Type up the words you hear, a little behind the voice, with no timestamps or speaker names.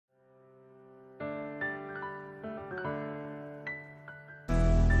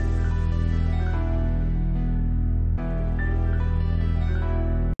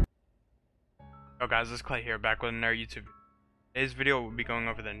Guys, it's Clay here, back with another YouTube video. Today's video will be going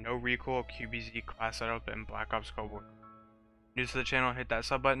over the no recoil QBZ class setup in Black Ops Cold War. New to the channel, hit that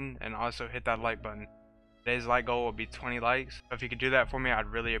sub button and also hit that like button. Today's like goal will be 20 likes, so if you could do that for me, I'd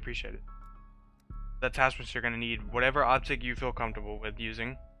really appreciate it. The attachments you're going to need, whatever optic you feel comfortable with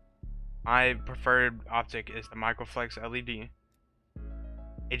using. My preferred optic is the Microflex LED,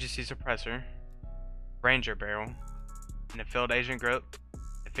 agency suppressor, Ranger barrel, and a field agent grip,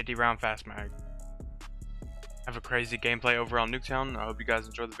 and 50 round fast mag. Have a crazy gameplay over on Nuketown. I hope you guys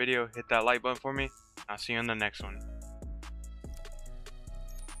enjoyed the video. Hit that like button for me. I'll see you in the next one.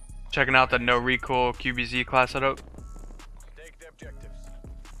 Checking out the no recoil QBZ class setup. Take the objectives.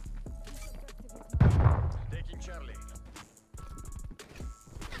 Taking Charlie.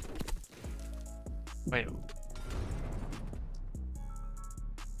 Wait.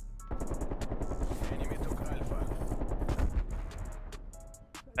 Enemy took Alpha.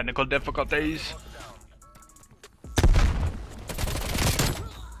 Technical difficulties.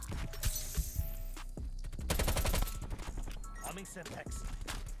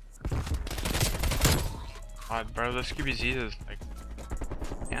 God, bro, this QBZ is like,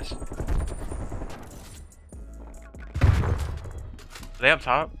 yes. Are they up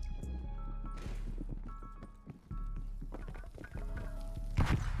top?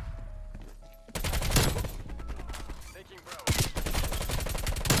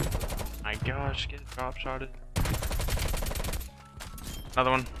 My gosh, get drop shotted.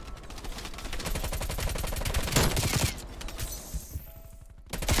 Another one.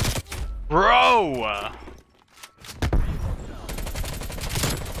 Bro!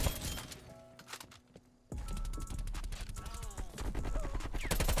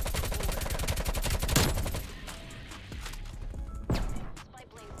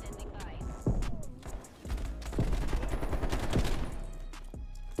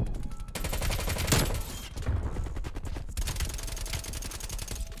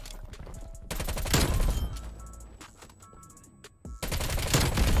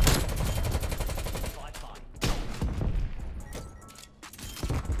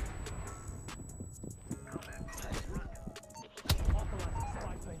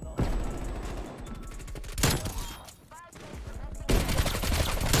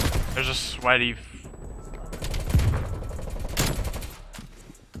 There's a sweaty.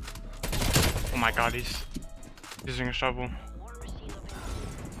 Oh my god, he's using a shovel.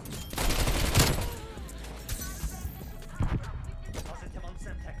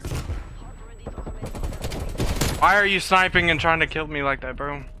 Why are you sniping and trying to kill me like that,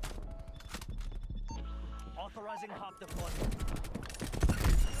 bro? Authorizing hop deployment.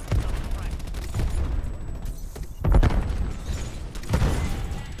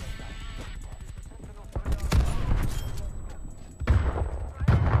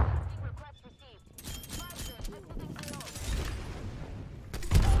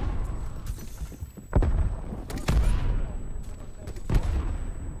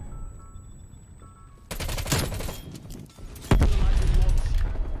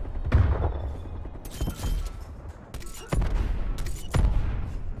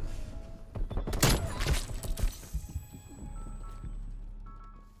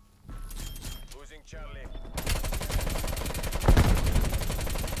 Charlie.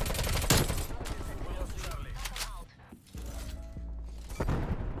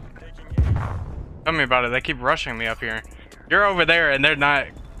 Tell me about it. They keep rushing me up here. You're over there and they're not.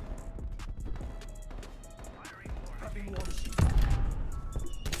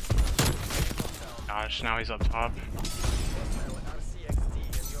 Gosh, now he's up top.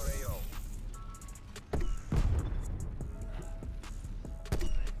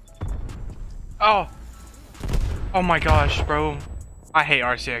 Oh! Oh my gosh, bro. I hate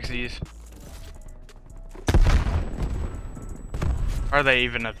RCXDs. Are they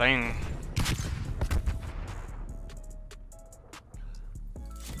even a thing?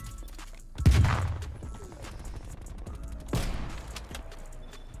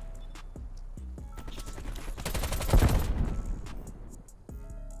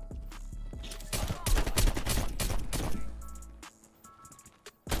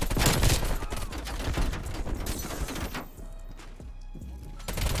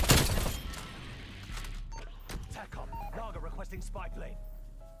 Requesting spy plane.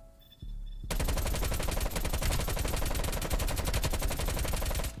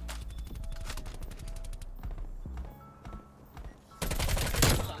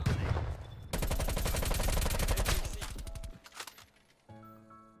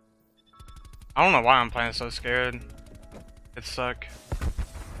 I don't know why I'm playing so scared. It suck.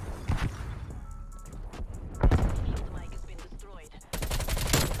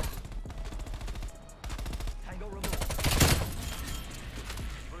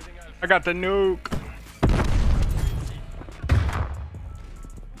 I got the nuke.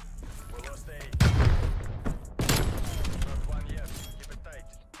 We lost A. Not one yet. Keep it tight.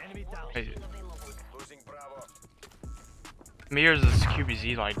 Enemy down. Hey, Losing Bravo. Mirrors this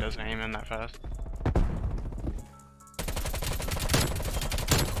QBZ like doesn't aim in that fast.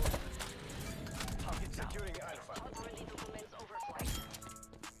 Target down. Securing Alpha.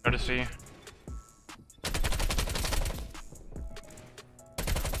 Go to C.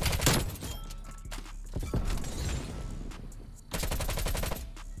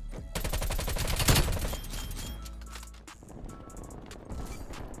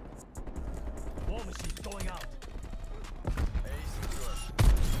 War machine going out. A secure.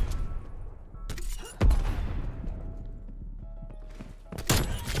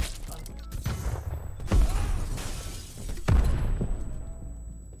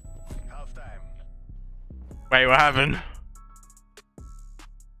 Half time. Wait, what happened?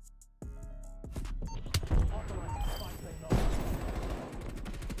 Authorizing spy plane low.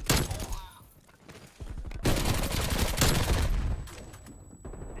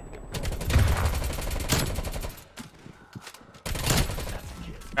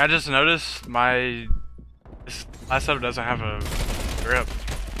 I just noticed this last setup doesn't have a grip,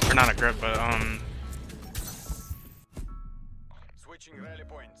 or not a grip, but Switching rally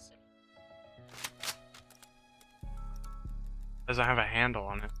points. doesn't have a handle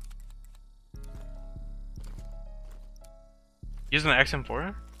on it. Using the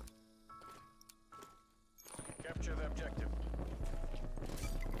XM4? Capture the objective.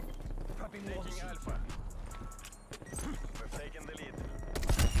 Prepping war Taking machine. Alpha. We've taken the lead.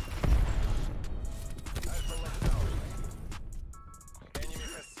 Alpha locked down. Enemy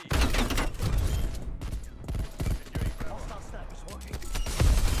has C. Securing Bravo. Hostile snipers working.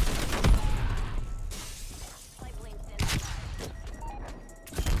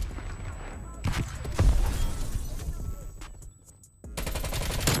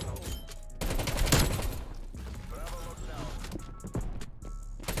 Bravo locked down.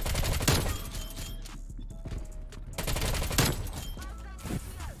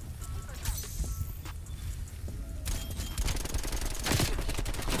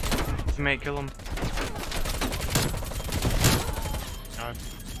 Teammate, kill him. God.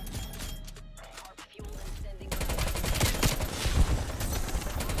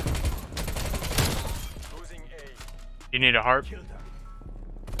 Losing A. You need a harp? Killed her.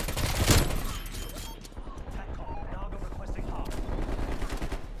 TACCOM. Naga requesting harm.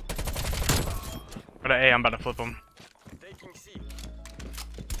 But A, I'm about to flip him. Taking C. We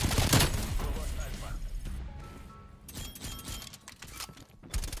lost Alpha.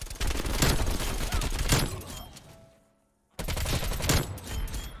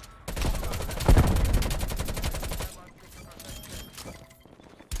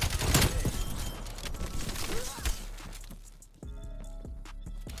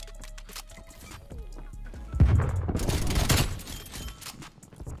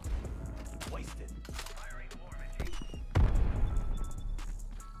 Wasted.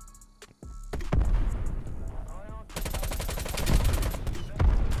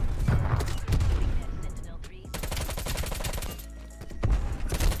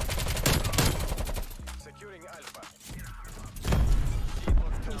 Securing Alpha. C locked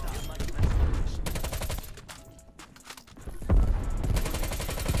down.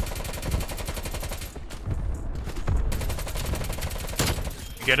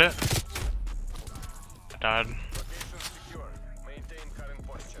 You get it? I died. Location secure. Maintain current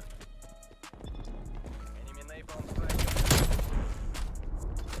posture. Enemy napalm strike.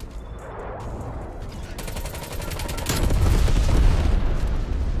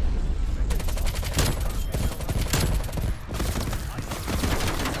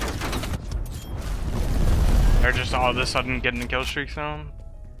 They're just all of a sudden getting the kill streaks now.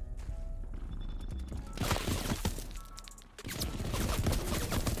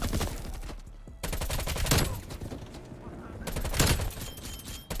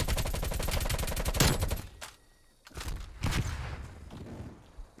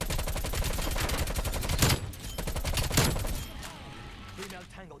 Female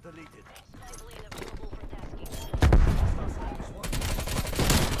tango deleted. Hostile snipers working.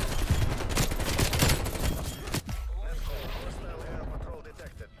 Hostile air patrol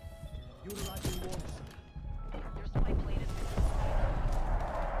detected. Utilizing war machine.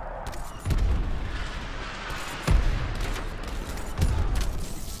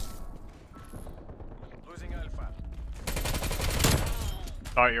 Losing Alpha.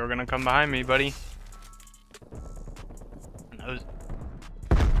 Thought you were gonna come behind me, buddy. Nose.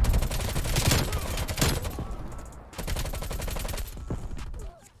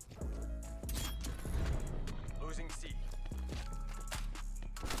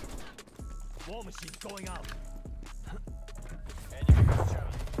 War machine going out. Enemy got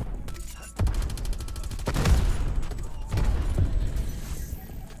Charlie.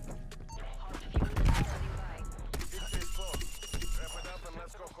 Victory is close. Wrap it up and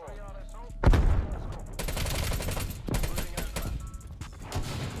let's go home. Losing Alpha.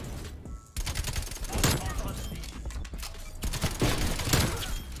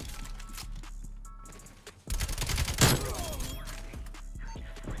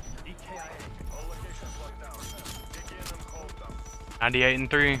 EKIA. All locations locked down. Dig in and hold them. 98 and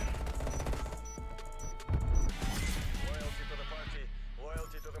 3. Loyalty to the party,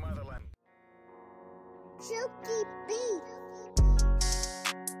 loyalty to the motherland. Chunky beef.